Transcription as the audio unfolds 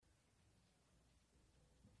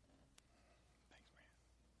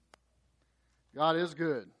God is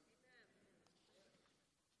good.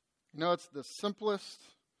 You know, it's the simplest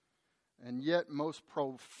and yet most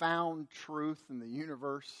profound truth in the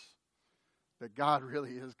universe that God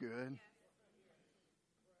really is good.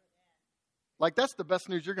 Like, that's the best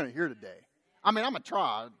news you're going to hear today. I mean, I'm going to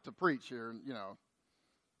try to preach here, you know.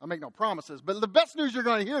 I make no promises. But the best news you're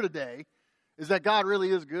going to hear today is that God really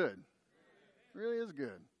is good. Really is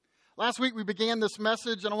good. Last week we began this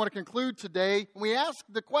message, and I want to conclude today. We asked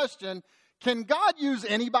the question, can God use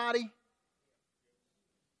anybody?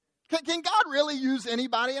 Can God really use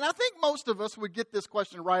anybody? And I think most of us would get this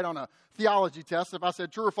question right on a theology test. If I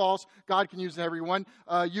said true or false, God can use everyone,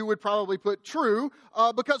 you would probably put true,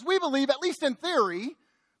 because we believe, at least in theory,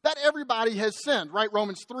 that everybody has sinned, right?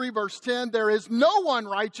 Romans 3, verse 10, there is no one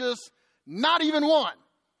righteous, not even one.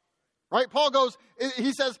 Right? Paul goes,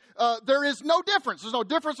 he says, there is no difference. There's no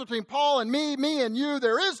difference between Paul and me and you.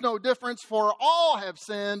 There is no difference, for all have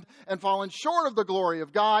sinned and fallen short of the glory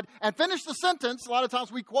of God. And finish the sentence. A lot of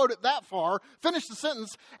times we quote it that far. Finish the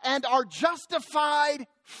sentence. And are justified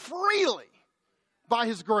freely by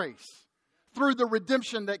his grace through the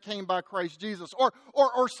redemption that came by Christ Jesus. Or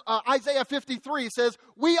Isaiah 53 says,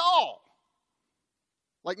 we all,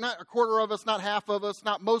 like not a quarter of us, not half of us,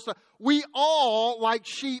 not most of us, we all, like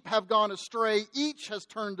sheep, have gone astray. Each has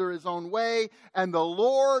turned to his own way, and the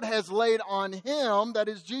Lord has laid on him, that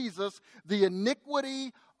is Jesus, the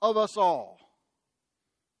iniquity of us all.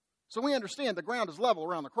 So we understand the ground is level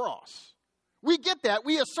around the cross. We get that.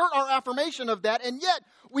 We assert our affirmation of that, and yet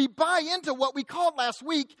we buy into what we called last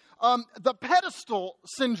week the pedestal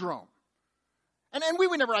syndrome. And we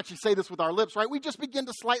would never actually say this with our lips, right? We just begin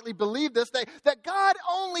to slightly believe this, that God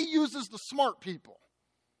only uses the smart people,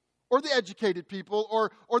 or the educated people,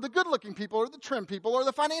 or the good-looking people, or the trim people, or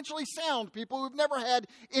the financially sound people who've never had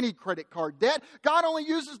any credit card debt. God only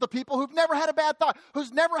uses the people who've never had a bad thought,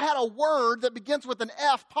 who's never had a word that begins with an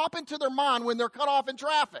F pop into their mind when they're cut off in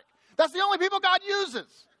traffic. That's the only people God uses.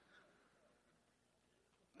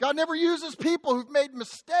 God never uses people who've made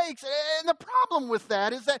mistakes. And the problem with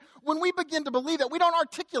that is that when we begin to believe it, we don't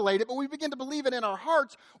articulate it, but we begin to believe it in our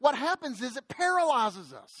hearts, what happens is it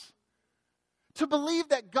paralyzes us to believe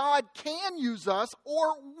that God can use us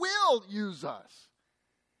or will use us.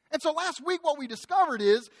 And so last week what we discovered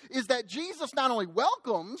is that Jesus not only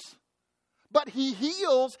welcomes, but he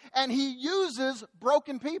heals and he uses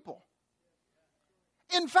broken people.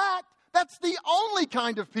 In fact, that's the only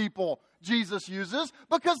kind of people Jesus uses,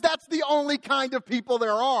 because that's the only kind of people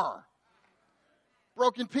there are.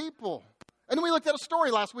 Broken people. And then we looked at a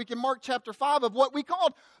story last week in Mark chapter 5 of what we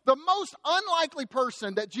called the most unlikely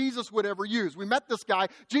person that Jesus would ever use. We met this guy.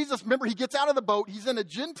 Jesus, remember, he gets out of the boat. He's in a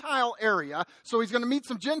Gentile area, so he's going to meet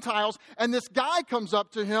some Gentiles. And this guy comes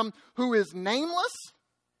up to him who is nameless,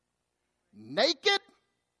 naked.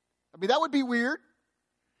 I mean, that would be weird.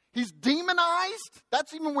 He's demonized.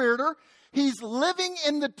 That's even weirder. He's living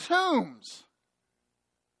in the tombs,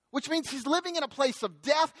 which means he's living in a place of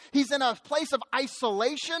death. He's in a place of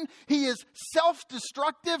isolation. He is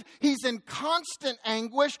self-destructive. He's in constant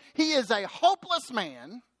anguish. He is a hopeless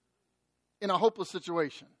man in a hopeless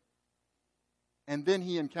situation. And then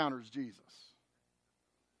he encounters Jesus.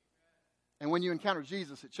 And when you encounter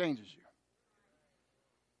Jesus, it changes you.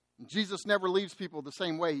 And Jesus never leaves people the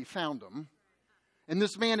same way he found them. And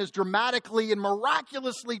this man is dramatically and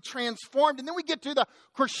miraculously transformed. And then we get to the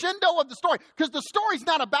crescendo of the story, because the story's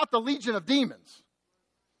not about the legion of demons.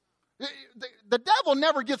 The devil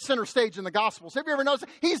never gets center stage in the Gospels. Have you ever noticed?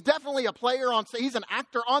 He's definitely a player on stage. He's an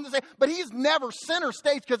actor on the stage, but he's never center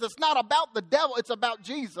stage, because it's not about the devil. It's about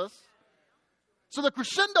Jesus. So the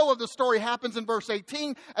crescendo of the story happens in verse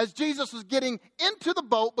 18 as Jesus was getting into the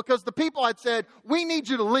boat, because the people had said, we need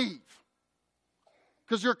you to leave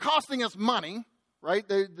because you're costing us money. Right?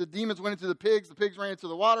 The demons went into the pigs ran into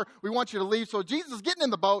the water. We want you to leave. So Jesus is getting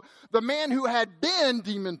in the boat. The man who had been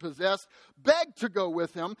demon-possessed begged to go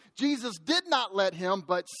with him. Jesus did not let him,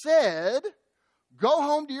 but said, go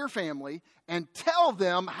home to your family and tell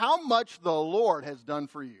them how much the Lord has done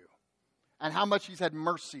for you and how much he's had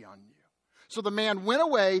mercy on you. So the man went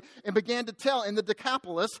away and began to tell in the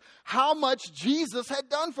Decapolis how much Jesus had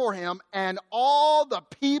done for him, and all the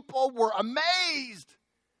people were amazed.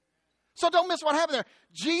 So don't miss what happened there.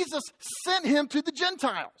 Jesus sent him to the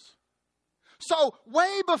Gentiles. So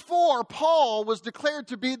way before Paul was declared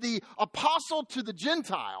to be the apostle to the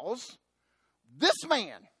Gentiles, this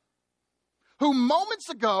man, who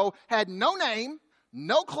moments ago had no name,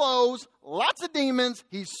 no clothes, lots of demons,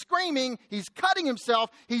 he's screaming, he's cutting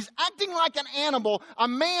himself, he's acting like an animal, a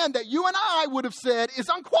man that you and I would have said is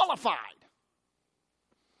unqualified.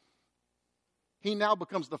 He now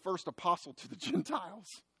becomes the first apostle to the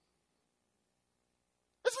Gentiles.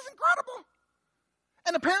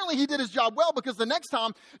 And apparently he did his job well, because the next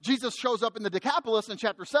time Jesus shows up in the Decapolis in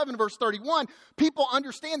chapter 7, verse 31, people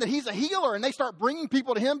understand that he's a healer, and they start bringing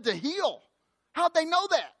people to him to heal. How'd they know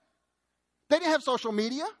that? They didn't have social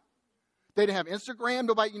media. They didn't have Instagram.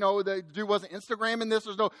 Nobody, the dude wasn't Instagramming this.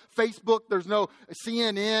 There's no Facebook. There's no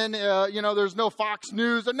CNN. There's no Fox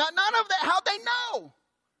News. None of that. How'd they know?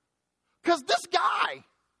 Because this guy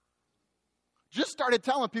just started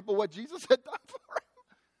telling people what Jesus had done for him.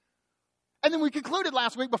 And then we concluded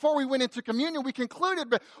last week, before we went into communion,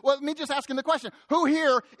 me just asking the question, who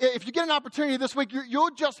here, if you get an opportunity this week, you'll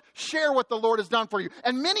just share what the Lord has done for you?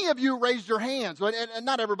 And many of you raised your hands, and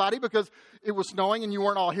not everybody, because it was snowing and you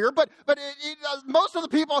weren't all here, but most of the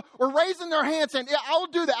people were raising their hands saying, yeah, I will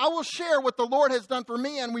do that. I will share what the Lord has done for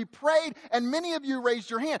me. And we prayed, and many of you raised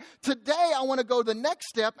your hand. Today, I want to go the next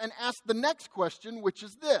step and ask the next question, which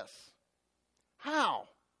is this: how?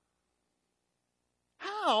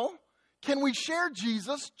 How can we share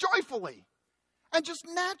Jesus joyfully and just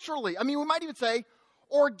naturally? I mean, we might even say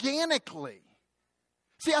organically.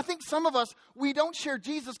 See, I think some of us, we don't share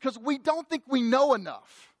Jesus because we don't think we know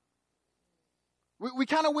enough. We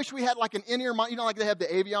kind of wish we had like an in-ear monitor. Like they have the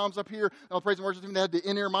Avions up here. Praise and worship team, they had the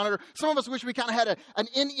in-ear monitor. Some of us wish we kind of had an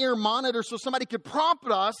in-ear monitor so somebody could prompt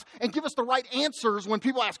us and give us the right answers when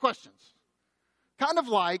people ask questions. Kind of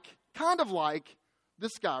like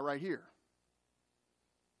this guy right here.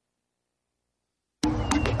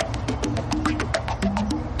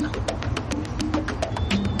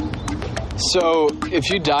 So, if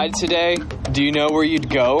you died today, do you know where you'd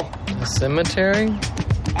go? A cemetery?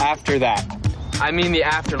 After that. I mean the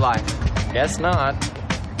afterlife. Guess not.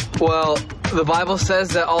 Well, the Bible says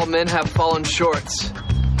that all men have fallen shorts,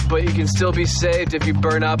 but you can still be saved if you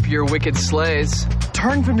burn up your wicked sleighs.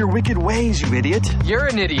 Turn from your wicked ways, you idiot. You're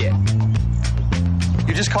an idiot.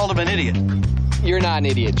 You just called him an idiot. You're not an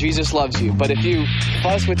idiot. Jesus loves you. But if you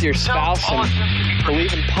fuss with your spouse and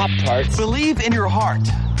believe in Pop-Tarts... Believe in your heart.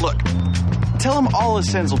 Look, tell him all his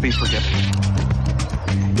sins will be forgiven.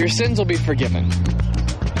 Your sins will be forgiven.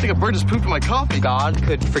 I think a bird just pooped in my coffee. God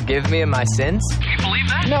could forgive me of my sins? Can you believe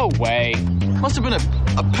that? No way. Must have been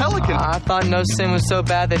a pelican. I thought no sin was so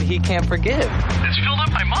bad that he can't forgive. It's filled up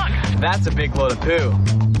my mug. That's a big load of poo.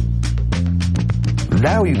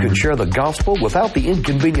 Now you can share the gospel without the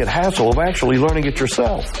inconvenient hassle of actually learning it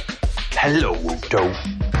yourself. Hello, dope.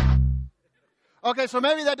 Okay, so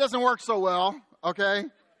maybe that doesn't work so well, okay?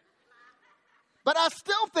 But I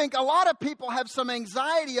still think a lot of people have some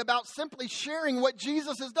anxiety about simply sharing what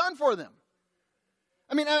Jesus has done for them.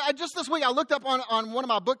 I mean, just this week I looked up on one of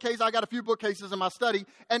my bookcases. I got a few bookcases in my study.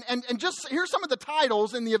 And just here's some of the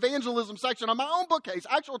titles in the evangelism section on my own bookcase,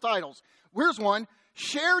 actual titles. Here's one: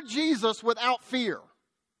 Share Jesus Without Fear.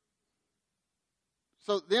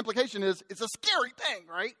 So the implication is it's a scary thing,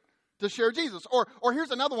 right? To share Jesus. Or here's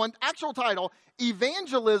another one, actual title: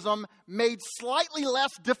 Evangelism Made Slightly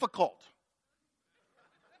Less Difficult.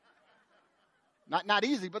 Not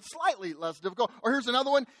easy, but slightly less difficult. Or here's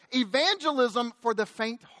another one: Evangelism for the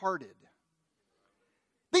Faint-Hearted.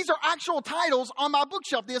 These are actual titles on my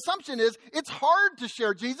bookshelf. The assumption is it's hard to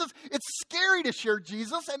share Jesus. It's scary to share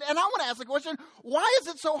Jesus. And I want to ask the question, why is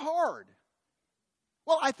it so hard?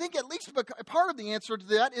 Well, I think at least part of the answer to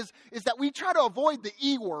that is that we try to avoid the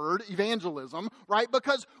E word, evangelism, right?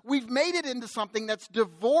 Because we've made it into something that's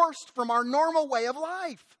divorced from our normal way of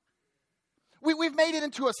life. We've made it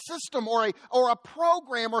into a system or a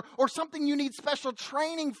program or something you need special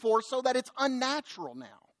training for, so that it's unnatural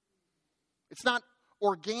now. It's not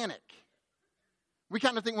organic. We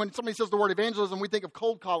kind of think when somebody says the word evangelism, we think of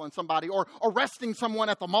cold calling somebody or arresting someone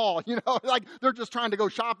at the mall, like they're just trying to go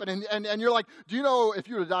shopping. And you're like, do you know if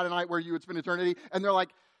you were to die tonight where you would spend eternity? And they're like,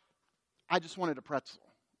 I just wanted a pretzel.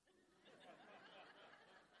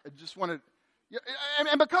 I just wanted...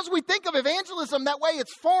 And because we think of evangelism that way,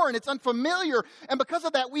 it's foreign, it's unfamiliar. And because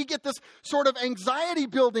of that, we get this sort of anxiety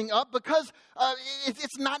building up because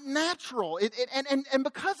it's not natural. And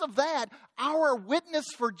because of that, our witness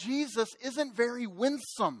for Jesus isn't very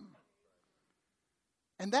winsome.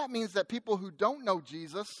 And that means that people who don't know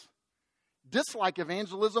Jesus dislike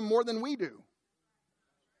evangelism more than we do.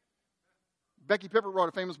 Becky Pippert wrote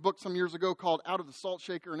a famous book some years ago called Out of the Salt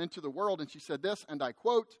Shaker and Into the World. And she said this, and I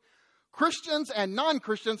quote, "Christians and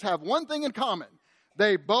non-Christians have one thing in common.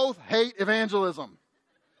 They both hate evangelism."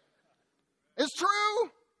 It's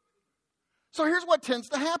true. So here's what tends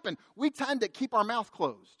to happen. We tend to keep our mouth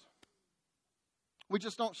closed. We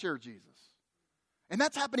just don't share Jesus. And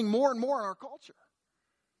that's happening more and more in our culture.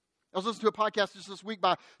 I was listening to a podcast just this week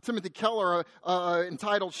by Timothy Keller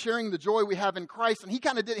entitled Sharing the Joy We Have in Christ. And he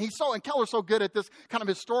kind of did, and Keller's so good at this kind of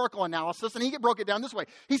historical analysis, and he broke it down this way.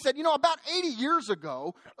 He said, about 80 years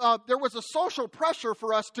ago, there was a social pressure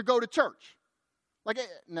for us to go to church. Like,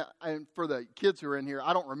 no, for the kids who are in here,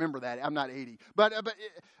 I don't remember that. I'm not 80. But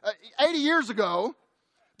 80 years ago,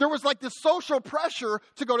 there was like this social pressure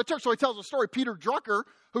to go to church. So he tells a story. Peter Drucker,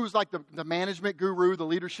 who's like the management guru, the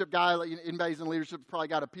leadership guy, anybody's in leadership probably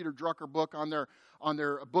got a Peter Drucker book on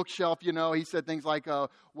their bookshelf. He said things like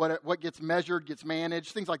what gets measured gets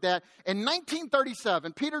managed, things like that. In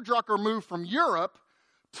 1937, Peter Drucker moved from Europe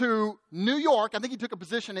to New York. I think he took a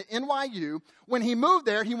position at NYU. When he moved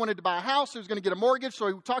there, he wanted to buy a house. He was going to get a mortgage, so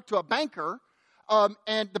he talked to a banker.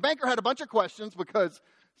 And the banker had a bunch of questions because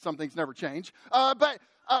some things never change. But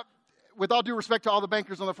with all due respect to all the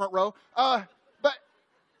bankers on the front row, but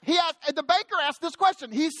the banker asked this question.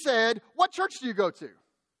 He said, "What church do you go to?"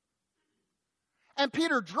 And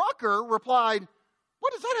Peter Drucker replied,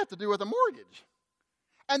 "What does that have to do with a mortgage?"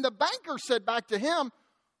 And the banker said back to him,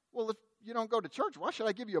 "Well, if you don't go to church, why should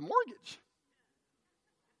I give you a mortgage?"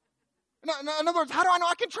 In other words, how do I know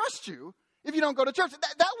I can trust you if you don't go to church?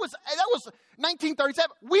 That was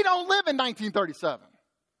 1937. We don't live in 1937.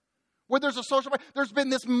 Where there's been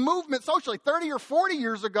this movement socially. 30 or 40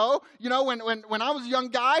 years ago, when I was a young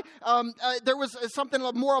guy, there was something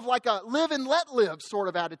more of like a live and let live sort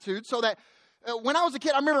of attitude. So that when I was a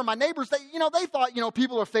kid, I remember my neighbors, they thought,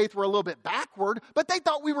 people of faith were a little bit backward, but they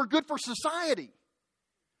thought we were good for society.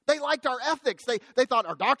 They liked our ethics. They thought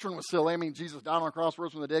our doctrine was silly. I mean, Jesus died on a cross,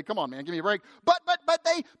 rose from the dead. Come on, man, give me a break. But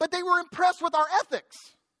they were impressed with our ethics.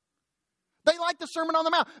 They liked the Sermon on the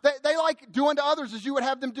Mount. They like doing to others as you would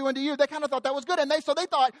have them do unto you. They kind of thought that was good. And so they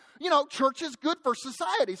thought, church is good for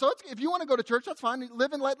society. So if you want to go to church, that's fine.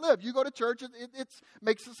 Live and let live. You go to church, it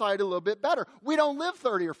makes society a little bit better. We don't live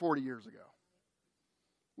 30 or 40 years ago.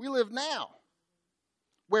 We live now,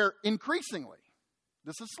 where increasingly,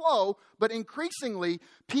 this is slow, but increasingly,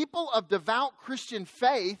 people of devout Christian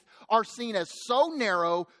faith are seen as so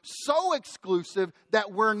narrow, so exclusive,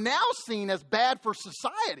 that we're now seen as bad for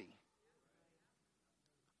society.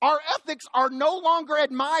 Our ethics are no longer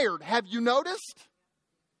admired. Have you noticed?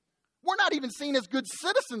 We're not even seen as good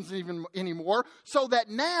citizens anymore, so that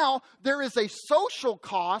now there is a social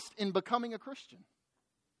cost in becoming a Christian.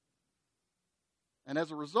 And as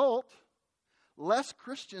a result, less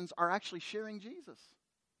Christians are actually sharing Jesus.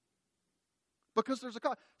 Because there's a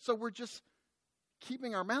cost. So we're just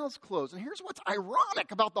keeping our mouths closed. And here's what's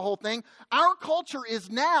ironic about the whole thing. Our culture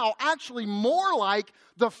is now actually more like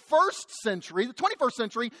the first century. The 21st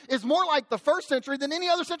century is more like the first century than any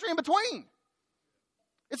other century in between.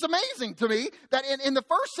 It's amazing to me that in the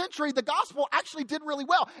first century, the gospel actually did really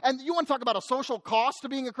well. And you want to talk about a social cost to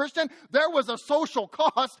being a Christian? There was a social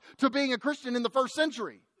cost to being a Christian in the first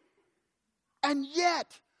century. And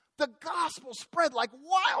yet, the gospel spread like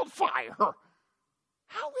wildfire.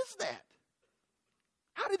 How is that?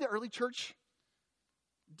 How did the early church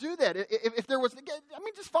do that? If there was,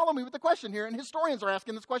 just follow me with the question here, and historians are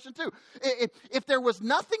asking this question too. If there was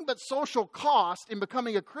nothing but social cost in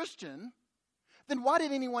becoming a Christian, then why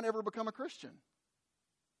did anyone ever become a Christian?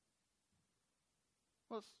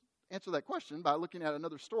 Well, let's answer that question by looking at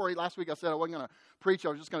another story. Last week I said I wasn't going to preach. I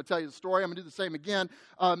was just going to tell you the story. I'm going to do the same again.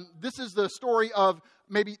 This is the story of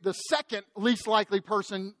maybe the second least likely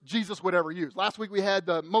person Jesus would ever use. Last week we had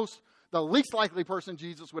the least likely person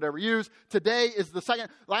Jesus would ever use. Today is the second.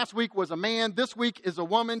 Last week was a man. This week is a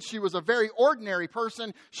woman. She was a very ordinary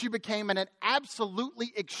person. She became an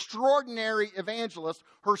absolutely extraordinary evangelist.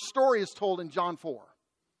 Her story is told in John 4.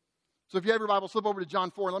 So if you have your Bible, flip over to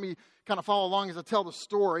John 4. And let me kind of follow along as I tell the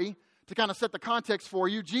story to kind of set the context for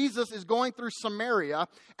you. Jesus is going through Samaria,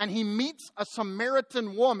 and he meets a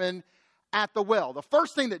Samaritan woman at the well. The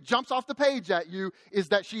first thing that jumps off the page at you is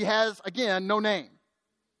that she has, again, no name.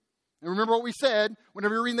 And remember what we said,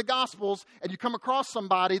 whenever you're reading the Gospels and you come across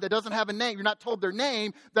somebody that doesn't have a name, you're not told their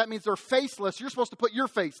name, that means they're faceless. You're supposed to put your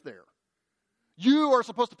face there. You are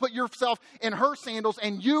supposed to put yourself in her sandals,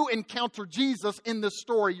 and you encounter Jesus in this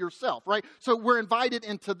story yourself, right? So we're invited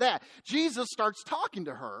into that. Jesus starts talking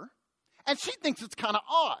to her, and she thinks it's kind of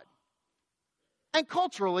odd. And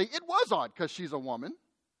culturally, it was odd because she's a woman.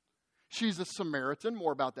 She's a Samaritan.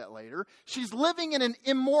 More about that later. She's living in an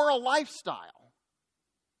immoral lifestyle.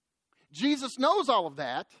 Jesus knows all of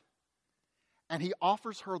that, and he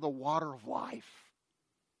offers her the water of life.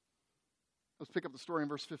 Let's pick up the story in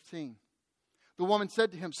verse 15. The woman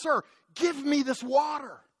said to him, "Sir, give me this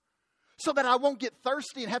water so that I won't get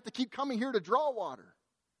thirsty and have to keep coming here to draw water."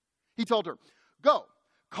 He told her, "Go,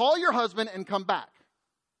 call your husband and come back."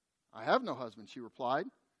 "I have no husband," she replied.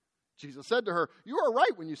 Jesus said to her, "You are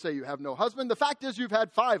right when you say you have no husband. The fact is you've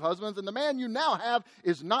had 5 husbands, and the man you now have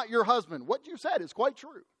is not your husband. What you said is quite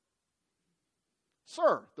true."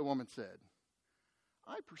 "Sir," the woman said,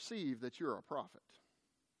 "I perceive that you're a prophet."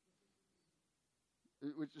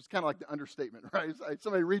 Which is kind of like the understatement, right? It's like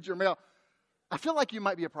somebody reads your mail. "I feel like you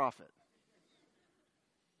might be a prophet."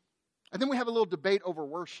 And then we have a little debate over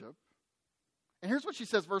worship. And here's what she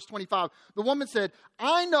says, verse 25. The woman said,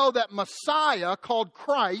 "I know that Messiah, called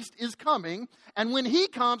Christ, is coming. And when he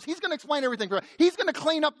comes, he's going to explain everything for us. He's going to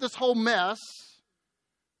clean up this whole mess."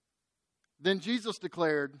 Then Jesus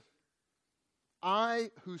declared,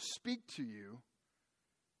 "I who speak to you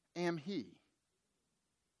am he."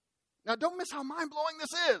 Now, don't miss how mind-blowing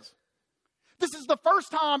this is. This is the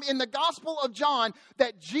first time in the Gospel of John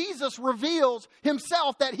that Jesus reveals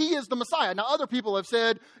himself that he is the Messiah. Now, other people have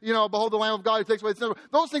said, "Behold the Lamb of God who takes away the sin."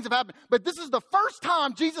 Those things have happened. But this is the first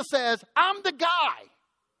time Jesus says, "I'm the guy."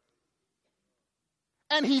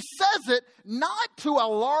 And he says it not to a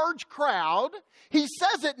large crowd. He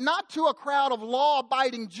says it not to a crowd of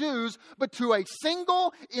law-abiding Jews, but to a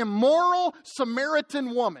single, immoral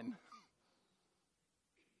Samaritan woman.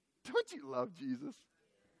 Don't you love Jesus?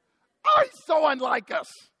 Oh, he's so unlike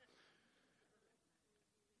us.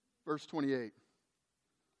 Verse 28.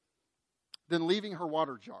 Then leaving her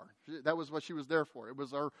water jar. That was what she was there for. It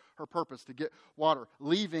was her purpose, to get water.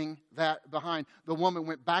 Leaving that behind, the woman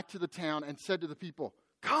went back to the town and said to the people,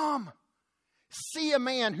 "Come, see a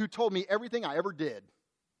man who told me everything I ever did.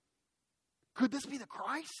 Could this be the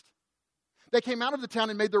Christ?" They came out of the town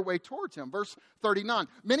and made their way towards him. Verse 39.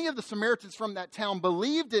 Many of the Samaritans from that town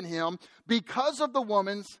believed in him because of the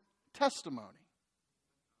woman's testimony.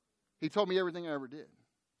 "He told me everything I ever did."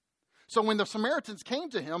 So when the Samaritans came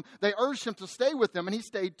to him, they urged him to stay with them, and he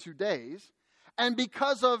stayed 2 days. And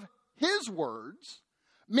because of his words,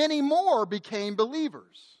 many more became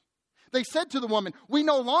believers. They said to the woman, "We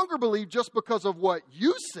no longer believe just because of what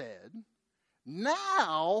you said.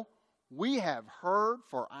 Now we have heard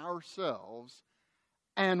for ourselves,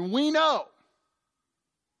 and we know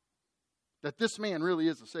that this man really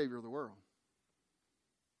is the Savior of the world."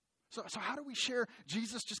 So how do we share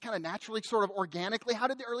Jesus just kind of naturally, sort of organically? How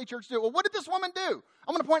did the early church do it? Well, what did this woman do?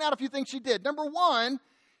 I'm going to point out a few things she did. Number one,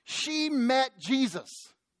 she met Jesus.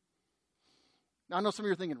 Now, I know some of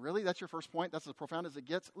you are thinking, really? That's your first point? That's as profound as it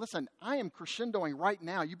gets? Listen, I am crescendoing right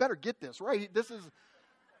now. You better get this, right? This is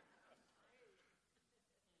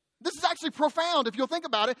actually profound if you'll think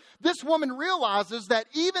about it. This woman realizes that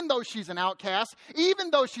even though she's an outcast,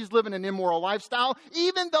 even though she's living an immoral lifestyle,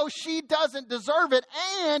 even though she doesn't deserve it,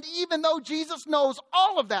 and even though Jesus knows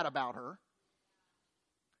all of that about her,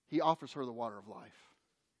 he offers her the water of life.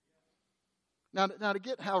 Now to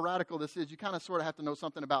get how radical this is, you kind of sort of have to know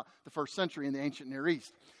something about the first century in the ancient Near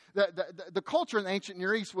East. The culture in the ancient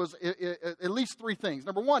Near East was at least 3 things.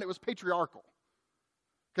 Number one, it was patriarchal.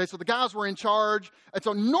 Okay, so the guys were in charge. And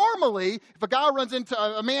so normally, if a guy runs into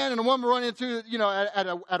a man and a woman run into,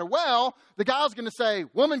 at a well, the guy's going to say,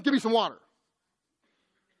 "Woman, give me some water."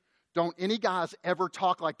 Don't any guys ever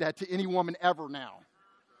talk like that to any woman ever now.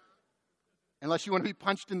 Unless you want to be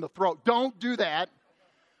punched in the throat. Don't do that.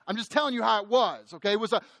 I'm just telling you how it was, okay? It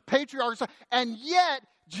was a patriarchal. And yet,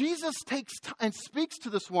 Jesus takes and speaks to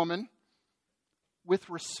this woman with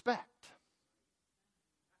respect,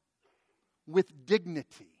 with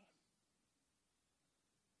dignity,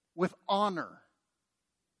 with honor.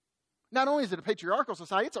 Not only is it a patriarchal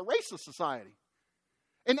society, it's a racist society.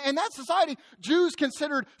 In that society, Jews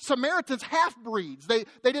considered Samaritans half-breeds. They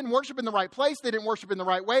didn't worship in the right place. They didn't worship in the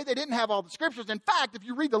right way. They didn't have all the scriptures. In fact, if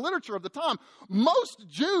you read the literature of the time, most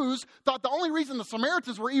Jews thought the only reason the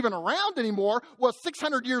Samaritans were even around anymore was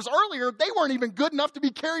 600 years earlier, they weren't even good enough to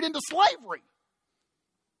be carried into slavery.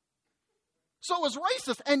 So it was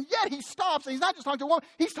racist, and yet he stops, and he's not just talking to a woman,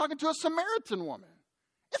 he's talking to a Samaritan woman.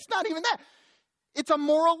 It's not even that. It's a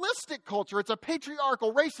moralistic culture. It's a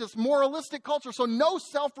patriarchal, racist, moralistic culture. So no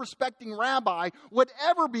self-respecting rabbi would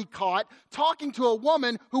ever be caught talking to a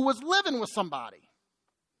woman who was living with somebody.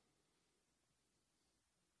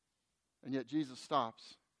 And yet Jesus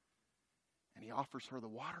stops, and he offers her the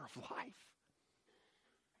water of life.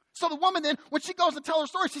 So the woman then, when she goes to tell her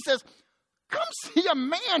story, she says, "Come see a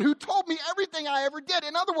man who told me everything I ever did."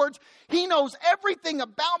 In other words, he knows everything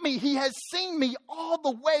about me. He has seen me all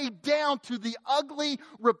the way down to the ugly,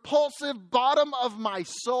 repulsive bottom of my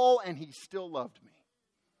soul, and he still loved me.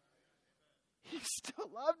 He still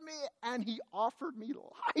loved me, and he offered me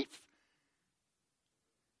life.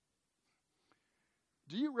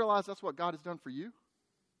 Do you realize that's what God has done for you?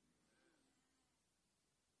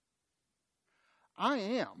 I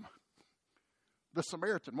am the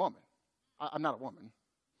Samaritan woman. I'm not a woman.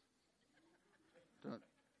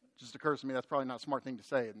 Just occurs to me that's probably not a smart thing to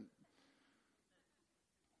say.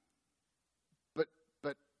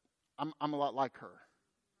 But I'm a lot like her.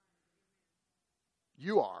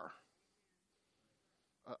 You are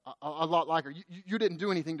a lot like her. You didn't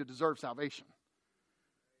do anything to deserve salvation.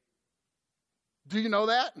 Do you know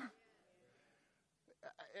that?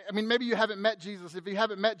 I mean, maybe you haven't met Jesus. If you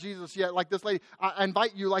haven't met Jesus yet, like this lady, I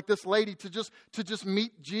invite you, like this lady, to just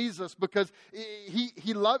meet Jesus, because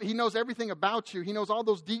he knows everything about you. He knows all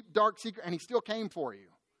those deep, dark secrets, and he still came for you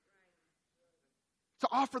to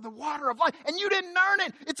offer the water of life. And you didn't earn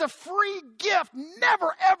it. It's a free gift.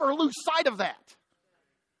 Never, ever lose sight of that.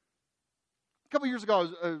 A couple years ago,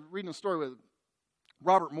 I was reading a story with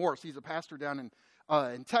Robert Morris. He's a pastor down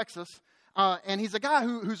in Texas. And he's a guy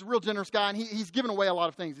who's a real generous guy, and he's given away a lot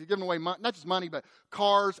of things. He's given away not just money, but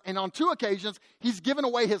cars. And on 2 occasions, he's given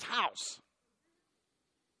away his house.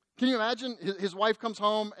 Can you imagine? His wife comes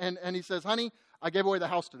home, and he says, honey, I gave away the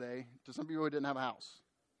house today to some people who didn't have a house.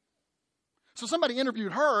 So somebody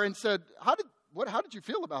interviewed her and said, how did you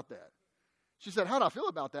feel about that? She said, how did I feel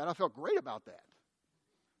about that? I felt great about that.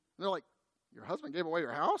 And they're like, your husband gave away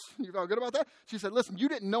your house? You felt good about that? She said, listen, you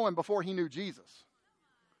didn't know him before he knew Jesus.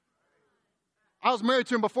 I was married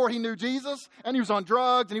to him before he knew Jesus, and he was on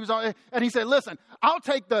drugs, and he said, listen, I'll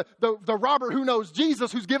take the Robert who knows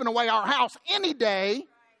Jesus, who's given away our house, any day.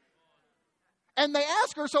 And they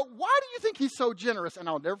asked her, so why do you think he's so generous? And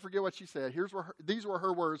I'll never forget what she said. These were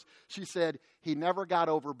her words. She said, he never got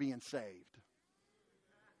over being saved.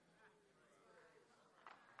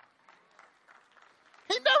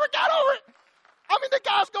 He never got over it. I mean, the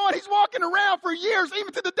guy's he's walking around for years,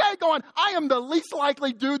 even to the day, going, I am the least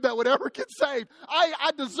likely dude that would ever get saved.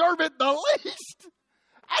 I deserve it the least.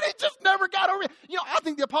 And he just never got over it. You know, I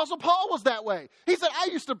think the Apostle Paul was that way. He said, I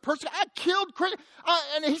used to persecute, I killed Christians.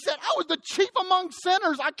 And he said, I was the chief among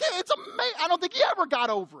sinners. It's amazing. I don't think he ever got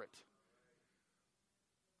over it.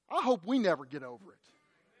 I hope we never get over it.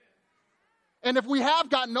 And if we have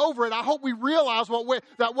gotten over it, I hope we realize what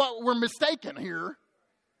we're mistaken here.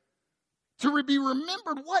 To be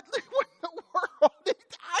remembered, what in the world?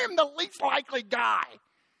 I am the least likely guy.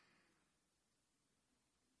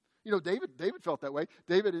 You know, David felt that way.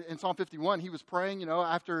 David, in Psalm 51, he was praying,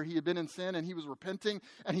 after he had been in sin, and he was repenting.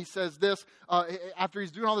 And he says this, after he's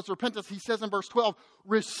doing all this repentance, he says in verse 12,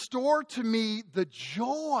 restore to me the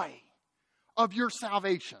joy of your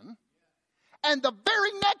salvation. And the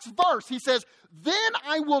very next verse, he says, then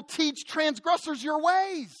I will teach transgressors your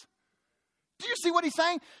ways. Do you see what he's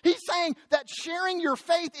saying? He's saying that sharing your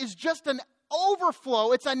faith is just an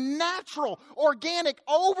overflow. It's a natural, organic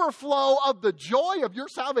overflow of the joy of your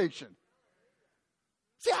salvation.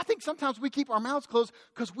 See, I think sometimes we keep our mouths closed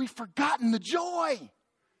because we've forgotten the joy.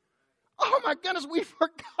 Oh my goodness, we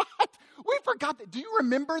forgot. We forgot that. Do you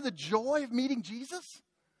remember the joy of meeting Jesus?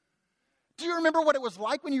 Do you remember what it was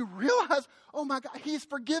like when you realized, oh my God, he's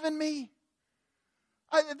forgiven me?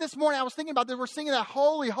 This morning I was thinking about this. We're singing that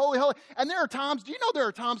holy, holy, holy. And there are times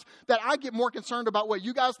that I get more concerned about what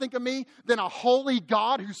you guys think of me than a holy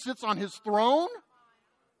God who sits on his throne.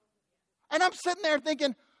 And I'm sitting there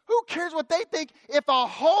thinking, who cares what they think if a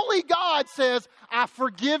holy God says, I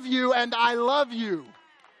forgive you and I love you?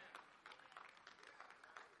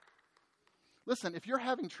 Listen, if you're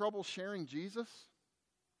having trouble sharing Jesus,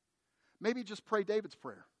 maybe just pray David's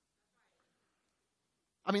prayer.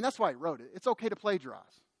 I mean, that's why he wrote it. It's okay to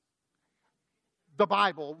plagiarize the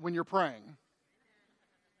Bible when you're praying.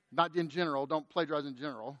 Not in general. Don't plagiarize in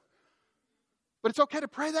general. But it's okay to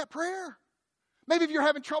pray that prayer. Maybe if you're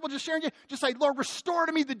having trouble just sharing, just say, Lord, restore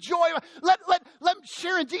to me the joy. Let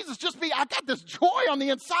sharing Jesus just be, I got this joy on the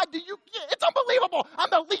inside. It's unbelievable.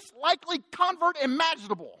 I'm the least likely convert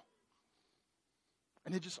imaginable.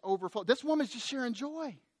 And it just overflowed. This woman's just sharing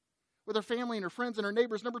joy with her family and her friends and her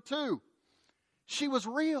neighbors. Number 2. She was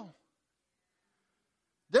real.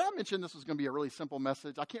 Did I mention this was going to be a really simple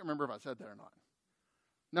message? I can't remember if I said that or not.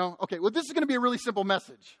 No? Okay, well, this is going to be a really simple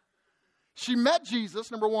message. She met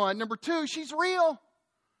Jesus, number 1. Number 2, she's real.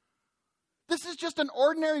 This is just an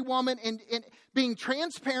ordinary woman in being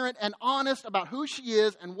transparent and honest about who she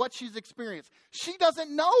is and what she's experienced. She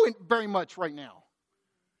doesn't know very much right now.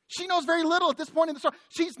 She knows very little at this point in the story.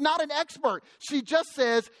 She's not an expert. She just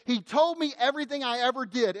says, he told me everything I ever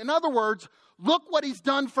did. In other words, look what he's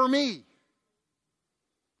done for me.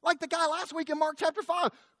 Like the guy last week in Mark chapter 5.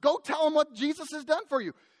 Go tell him what Jesus has done for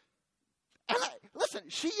you. And listen,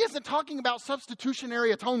 she isn't talking about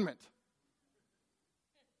substitutionary atonement.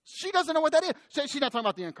 She doesn't know what that is. She's not talking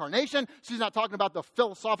about the incarnation. She's not talking about the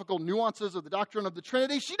philosophical nuances of the doctrine of the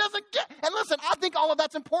Trinity. She doesn't get. And listen, I think all of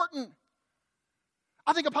that's important.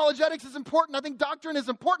 I think apologetics is important. I think doctrine is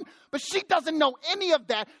important. But she doesn't know any of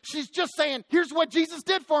that. She's just saying, here's what Jesus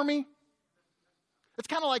did for me. It's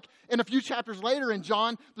kind of like in a few chapters later in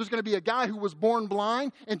John, there's going to be a guy who was born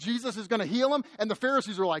blind, and Jesus is going to heal him. And the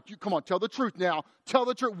Pharisees are like, come on, tell the truth now. Tell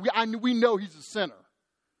the truth. We know he's a sinner.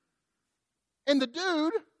 And the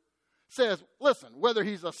dude says, listen, whether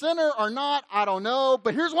he's a sinner or not, I don't know.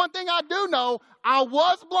 But here's one thing I do know. I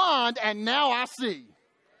was blind, and now I see.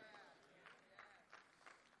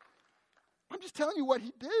 I'm just telling you what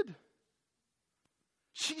he did.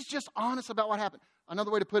 She's just honest about what happened. Another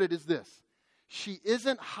way to put it is this. She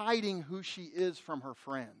isn't hiding who she is from her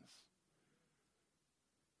friends.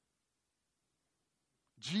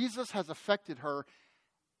 Jesus has affected her,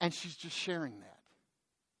 and she's just sharing that.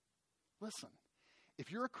 Listen,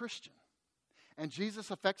 if you're a Christian, and Jesus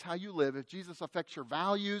affects how you live, if Jesus affects your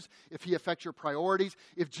values, if he affects your priorities,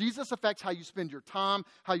 if Jesus affects how you spend your time,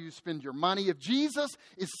 how you spend your money, if Jesus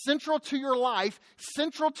is central to your life,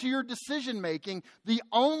 central to your decision making, the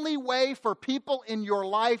only way for people in your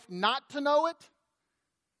life not to know it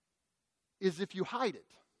is if you hide it.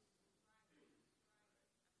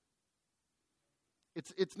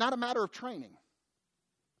 It's not a matter of training.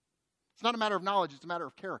 It's not a matter of knowledge, it's a matter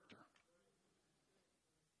of character.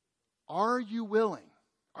 Are you willing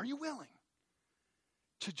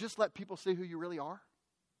to just let people see who you really are?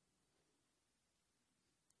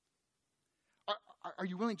 Are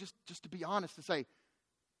you willing just to be honest and say,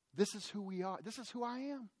 this is who we are. This is who I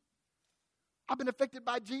am. I've been affected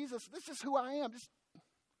by Jesus. This is who I am.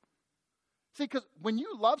 See, because when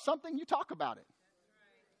you love something, you talk about it.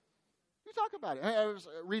 You talk about it. I was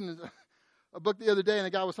reading a book the other day, and the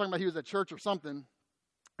guy was talking about he was at church or something.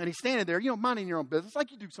 And he's standing there, minding your own business, like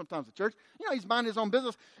you do sometimes at church. He's minding his own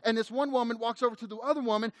business. And this one woman walks over to the other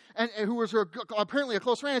woman, and who was her apparently a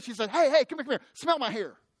close friend. And she said, hey, come here, smell my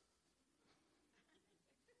hair.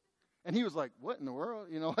 And he was like, what in the world?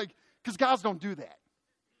 Because guys don't do that.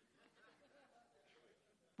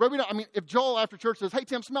 Right? If Joel after church says, hey,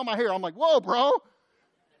 Tim, smell my hair. I'm like, whoa, bro.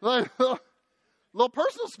 Little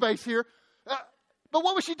personal space here. But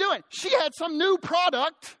what was she doing? She had some new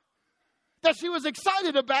product that she was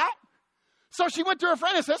excited about. So she went to her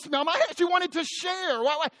friend and said, smell my hair. She wanted to share.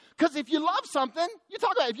 Why? Because if you love something, you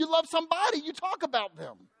talk about it. If you love somebody, you talk about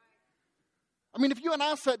them. If you and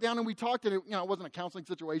I sat down and we talked, and it wasn't a counseling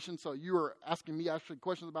situation, so you were asking me actually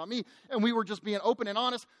questions about me, and we were just being open and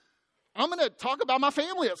honest, I'm going to talk about my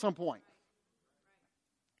family at some point.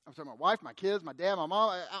 I'm talking about my wife, my kids, my dad, my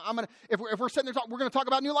mom. If we're sitting there talking, we're going to talk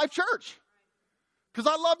about New Life Church.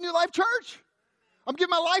 Because I love New Life Church. I'm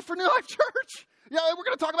giving my life for New Life Church. Yeah, we're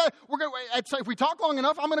going to talk about it. If we talk long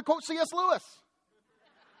enough, I'm going to quote C.S. Lewis.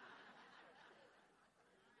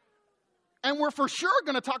 And we're for sure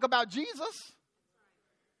going to talk about Jesus.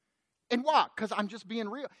 And why? Because I'm just being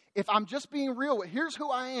real. If I'm just being real, here's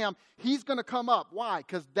who I am, he's going to come up. Why?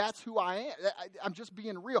 Because that's who I am. I'm just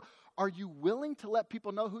being real. Are you willing to let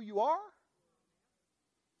people know who you are?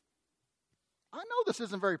 I know this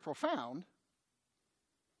isn't very profound,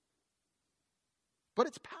 but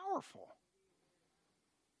it's powerful.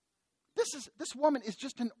 This woman is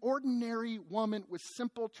just an ordinary woman with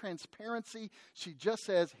simple transparency. She just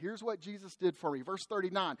says, here's what Jesus did for me. Verse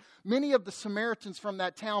 39, many of the Samaritans from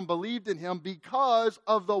that town believed in him because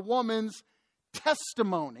of the woman's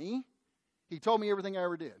testimony. He told me everything I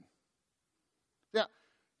ever did. Now,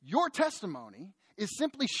 your testimony is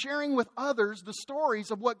simply sharing with others the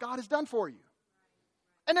stories of what God has done for you.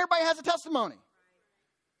 And everybody has a testimony.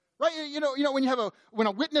 Right? When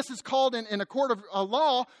a witness is called in a court of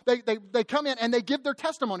law, they come in and they give their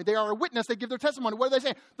testimony. They are a witness. They give their testimony. What are they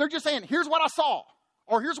saying? They're just saying, here's what I saw,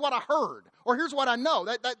 or here's what I heard, or here's what I know.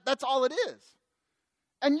 That's all it is.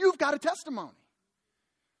 And you've got a testimony.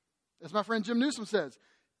 As my friend Jim Newsom says,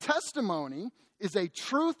 testimony is a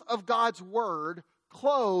truth of God's word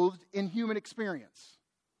clothed in human experience.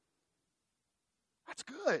 That's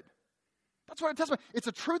good. That's what a testimony is. It's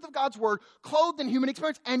a truth of God's word clothed in human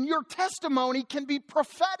experience, and your testimony can be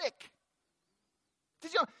prophetic.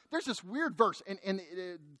 There's this weird verse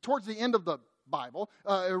towards the end of the Bible,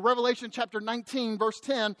 Revelation chapter 19, verse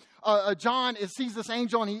 10. John sees this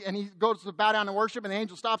angel, and he goes to bow down and worship, and the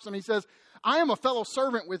angel stops him, and he says, I am a fellow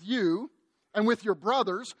servant with you and with your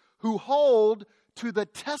brothers who hold to the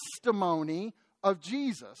testimony of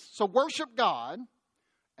Jesus. So worship God,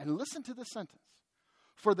 and listen to this sentence.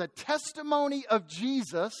 For the testimony of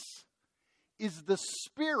Jesus is the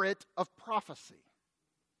spirit of prophecy.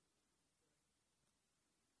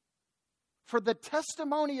 For the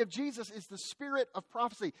testimony of Jesus is the spirit of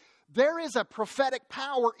prophecy. There is a prophetic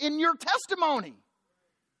power in your testimony.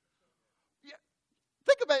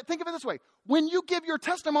 Think think of it this way. When you give your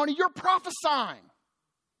testimony, you're prophesying.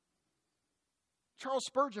 Charles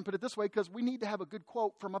Spurgeon put it this way, because we need to have a good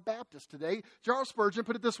quote from a Baptist today. Charles Spurgeon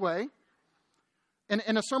put it this way.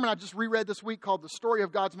 In a sermon I just reread this week called The Story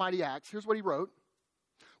of God's Mighty Acts, here's what he wrote.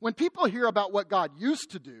 When people hear about what God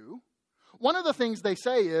used to do, one of the things they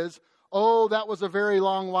say is, oh, that was a very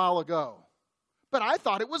long while ago. But I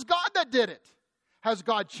thought it was God that did it. Has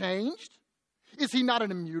God changed? Is he not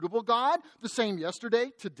an immutable God, the same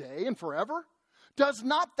yesterday, today, and forever? Does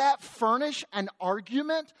not that furnish an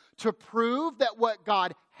argument to prove that what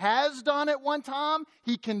God has done at one time,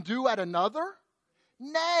 he can do at another?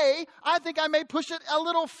 Nay, I think I may push it a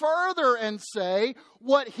little further and say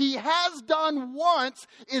what he has done once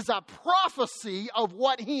is a prophecy of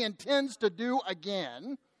what he intends to do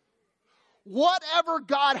again. Whatever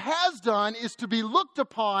God has done is to be looked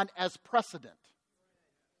upon as precedent.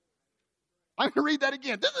 I'm going to read that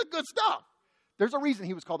again. This is good stuff. There's a reason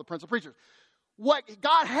he was called the Prince of Preachers. What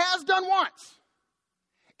God has done once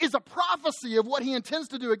is a prophecy of what he intends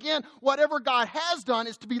to do again. Whatever God has done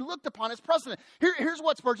is to be looked upon as precedent. Here's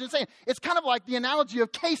what Spurgeon is saying. It's kind of like the analogy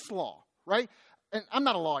of case law, right? And I'm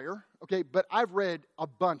not a lawyer, okay, but I've read a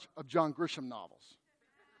bunch of John Grisham novels.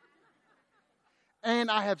 And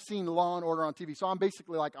I have seen Law and Order on TV, so I'm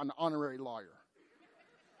basically like an honorary lawyer.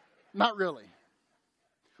 Not really.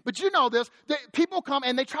 But you know this, people come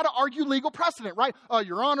and they try to argue legal precedent, right?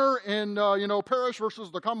 Your Honor, in, Parrish versus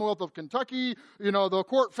the Commonwealth of Kentucky, the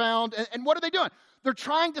court found, and what are they doing? They're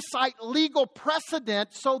trying to cite legal precedent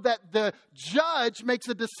so that the judge makes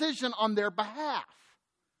a decision on their behalf.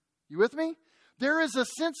 You with me? There is a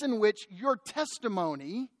sense in which your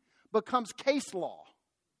testimony becomes case law.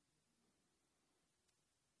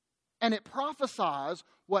 And it prophesies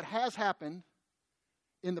what has happened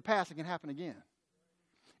in the past and can happen again.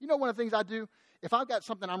 You know, one of the things I do, if I've got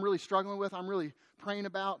something I'm really struggling with, I'm really praying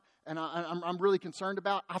about, and I'm really concerned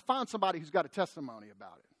about, I find somebody who's got a testimony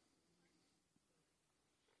about it.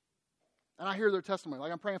 And I hear their testimony.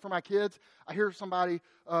 Like I'm praying for my kids. I hear somebody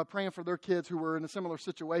praying for their kids who were in a similar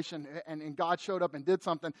situation, and God showed up and did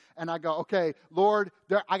something. And I go, okay, Lord,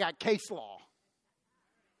 I got case law.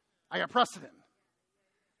 I got precedent.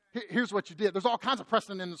 Here's what you did. There's all kinds of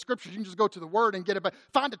precedent in the scriptures. You can just go to the word and get it, but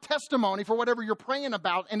find a testimony for whatever you're praying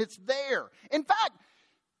about, and it's there. In fact,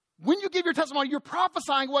 when you give your testimony, you're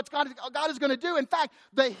prophesying what God is going to do. In fact,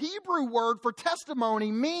 the Hebrew word for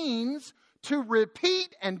testimony means to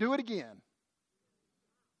repeat and do it again.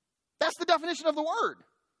 That's the definition of the word.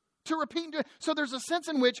 To repeat and do it. So there's a sense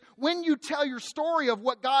in which when you tell your story of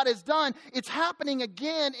what God has done, it's happening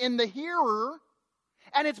again in the hearer.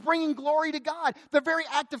 And it's bringing glory to God. The very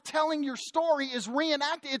act of telling your story is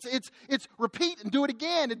reenacted. It's repeat and do it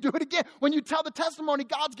again and do it again. When you tell the testimony,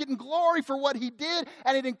 God's getting glory for what he did,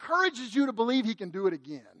 and it encourages you to believe he can do it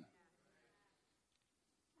again.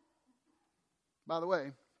 By the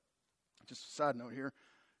way, just a side note here,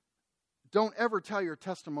 don't ever tell your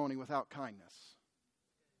testimony without kindness.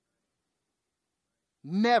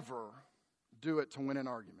 Never do it to win an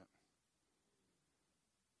argument.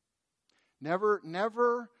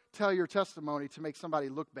 Never tell your testimony to make somebody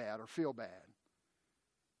look bad or feel bad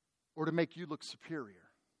or to make you look superior.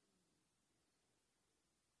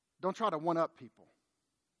 Don't try to one-up people.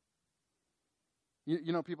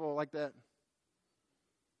 You know people like that?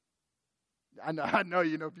 I know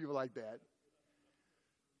you know people like that.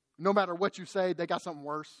 No matter what you say, they got something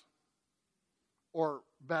worse or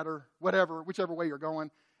better, whichever way you're going.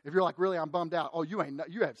 If you're like, really, I'm bummed out. Oh, you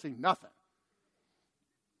have seen nothing.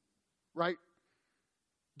 Right?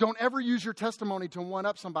 Don't ever use your testimony to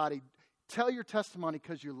one-up somebody. Tell your testimony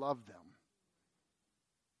because you love them.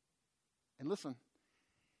 And listen,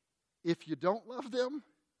 if you don't love them,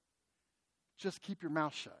 just keep your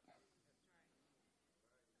mouth shut.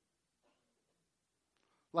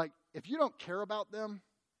 Like, if you don't care about them,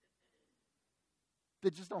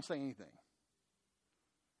 then just don't say anything.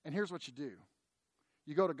 And here's what you do.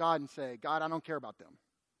 You go to God and say, God, I don't care about them.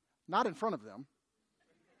 Not in front of them.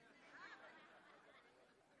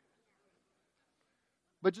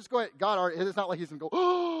 But just go ahead. God, it's not like he's going to go,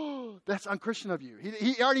 oh, that's unchristian of you.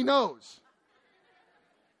 He already knows.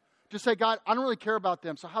 Just say, God, I don't really care about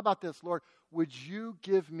them. So how about this, Lord? Would you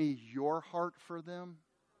give me your heart for them?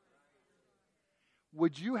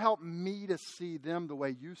 Would you help me to see them the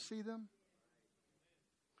way you see them?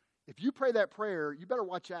 If you pray that prayer, you better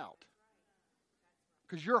watch out.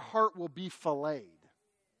 Because your heart will be filleted.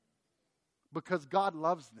 Because God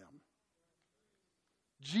loves them.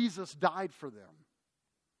 Jesus died for them.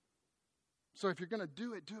 So if you're going to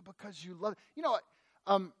do it because you love it. You know,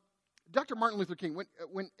 Dr. Martin Luther King,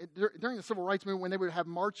 during the Civil Rights Movement, when they would have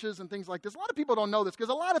marches and things like this, a lot of people don't know this because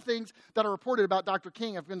a lot of things that are reported about Dr.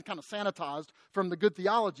 King have been kind of sanitized from the good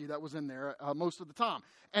theology that was in there most of the time.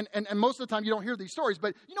 And most of the time you don't hear these stories.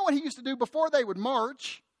 But you know what he used to do before they would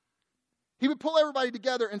march? He would pull everybody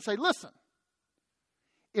together and say, listen,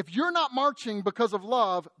 if you're not marching because of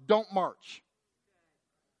love, don't march.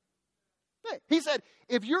 He said,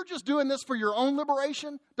 if you're just doing this for your own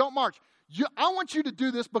liberation, don't march. I want you to do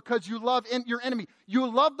this because you love your enemy. You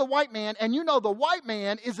love the white man, and you know the white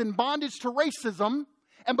man is in bondage to racism,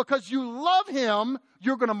 and because you love him,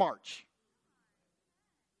 you're going to march.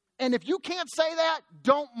 And if you can't say that,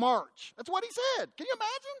 don't march. That's what he said. Can you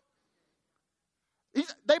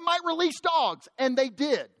imagine? They might release dogs, and they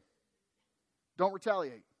did. Don't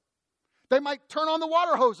retaliate. They might turn on the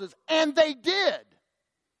water hoses, and they did.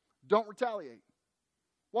 Don't retaliate.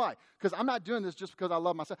 Why? Because I'm not doing this just because I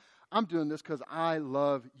love myself. I'm doing this because I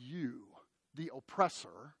love you, the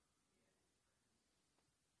oppressor.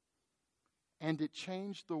 And it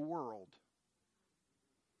changed the world.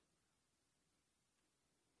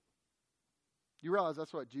 You realize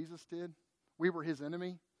that's what Jesus did? We were his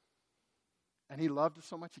enemy. And he loved us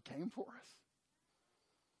so much he came for us.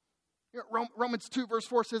 You know, Romans 2 verse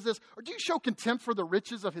 4 says this, or do you show contempt for the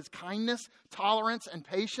riches of his kindness, tolerance, and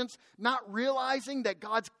patience, not realizing that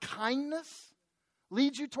God's kindness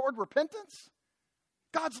leads you toward repentance?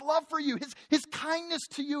 God's love for you, his kindness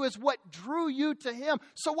to you is what drew you to him.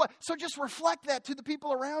 So what? So just reflect that to the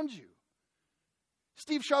people around you.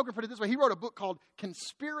 Steve Sjogren put it this way. He wrote a book called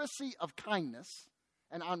Conspiracy of Kindness.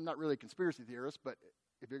 And I'm not really a conspiracy theorist, but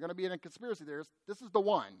if you're going to be a conspiracy theorist, this is the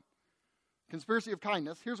one. Conspiracy of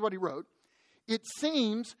Kindness. Here's what he wrote. It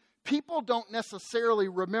seems people don't necessarily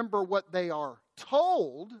remember what they are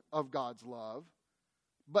told of God's love,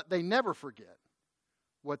 but they never forget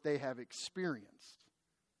what they have experienced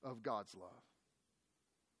of God's love.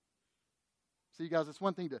 See, you guys, it's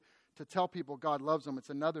one thing to tell people God loves them. It's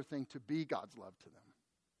another thing to be God's love to them.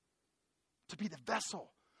 To be the vessel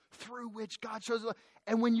through which God shows love.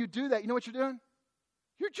 And when you do that, you know what you're doing?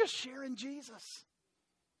 You're just sharing Jesus.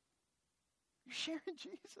 You're sharing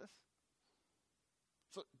Jesus.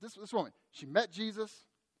 So this woman, she met Jesus.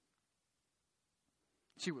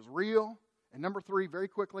 She was real. And number 3, very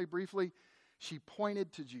quickly, briefly, she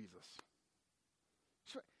pointed to Jesus.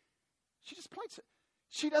 She just points.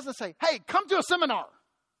 She doesn't say, hey, come to a seminar.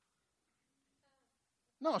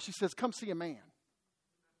 No, she says, come see a man.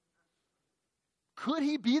 Could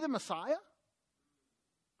he be the Messiah?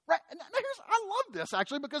 Right. Now I love this,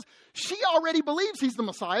 actually, because she already believes he's the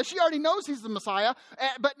Messiah. She already knows he's the Messiah.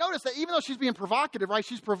 But notice that even though she's being provocative, right,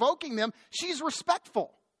 she's provoking them, she's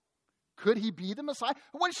respectful. Could he be the Messiah?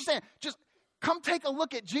 What is she saying? Just come take a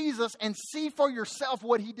look at Jesus and see for yourself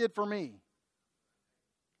what he did for me.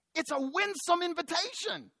 It's a winsome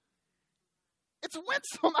invitation. It's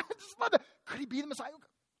winsome. I just love it. Could he be the Messiah?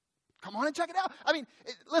 Come on and check it out. I mean,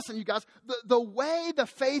 listen, you guys, the way the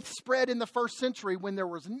faith spread in the first century when there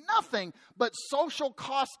was nothing but social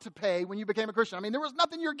cost to pay when you became a Christian. I mean, there was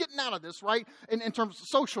nothing you're getting out of this, right? In terms of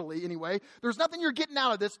socially, anyway. There's nothing you're getting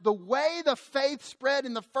out of this. The way the faith spread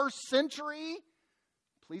in the first century,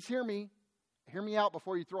 please hear me out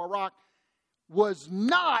before you throw a rock, was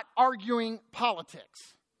not arguing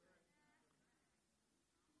politics.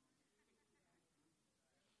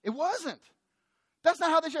 It wasn't. That's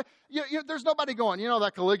not how they should. There's nobody going,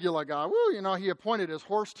 that Caligula guy, he appointed his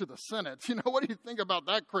horse to the Senate. What do you think about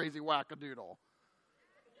that crazy wackadoodle?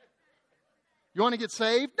 You want to get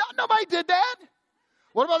saved? No, nobody did that.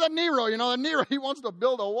 What about that Nero? The Nero, he wants to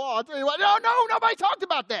build a wall. I'll tell you what, no, nobody talked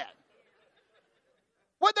about that.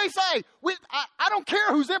 What'd they say? I don't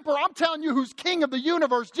care who's emperor. I'm telling you who's king of the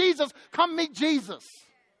universe. Jesus, come meet Jesus.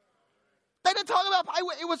 They didn't talk about,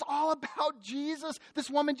 it was all about Jesus. This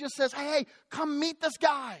woman just says, hey, come meet this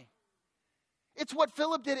guy. It's what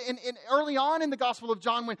Philip did in early on in the Gospel of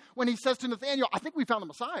John when he says to Nathanael, I think we found the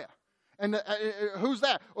Messiah. And who's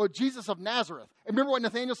that? Oh, Jesus of Nazareth. And remember what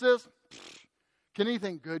Nathanael says? Can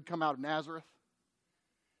anything good come out of Nazareth?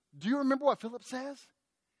 Do you remember what Philip says?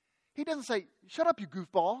 He doesn't say, shut up, you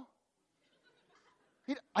goofball.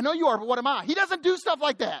 I know you are, but what am I? He doesn't do stuff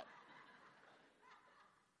like that.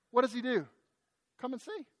 What does he do? Come and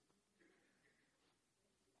see.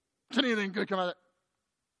 Can anything good come out of it?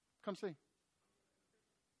 Come see.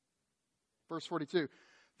 Verse 42.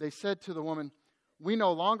 They said to the woman, we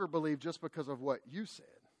no longer believe just because of what you said.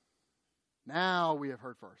 Now we have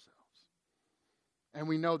heard for ourselves. And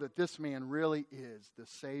we know that this man really is the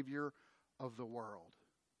Savior of the world.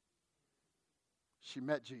 She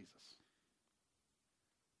met Jesus.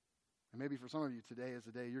 And maybe for some of you today is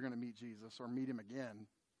the day you're going to meet Jesus or meet him again.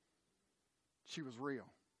 She was real.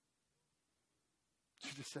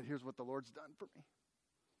 She just said, here's what the Lord's done for me.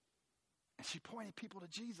 And she pointed people to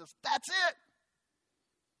Jesus. That's it.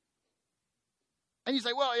 And you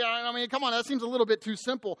say, well, yeah, I mean, come on, that seems a little bit too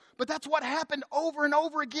simple. But that's what happened over and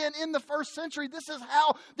over again in the first century. This is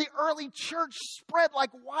how the early church spread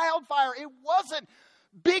like wildfire. It wasn't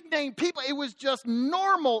big name people. It was just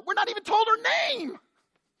normal. We're not even told her name.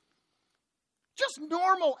 Just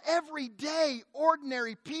normal, everyday,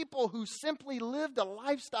 ordinary people who simply lived a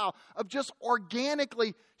lifestyle of just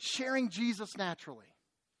organically sharing Jesus naturally.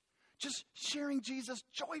 Just sharing Jesus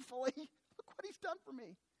joyfully. Look what he's done for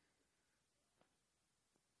me.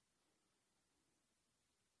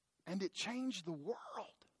 And it changed the world.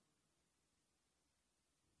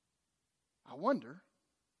 I wonder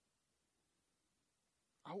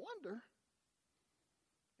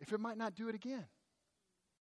if it might not do it again.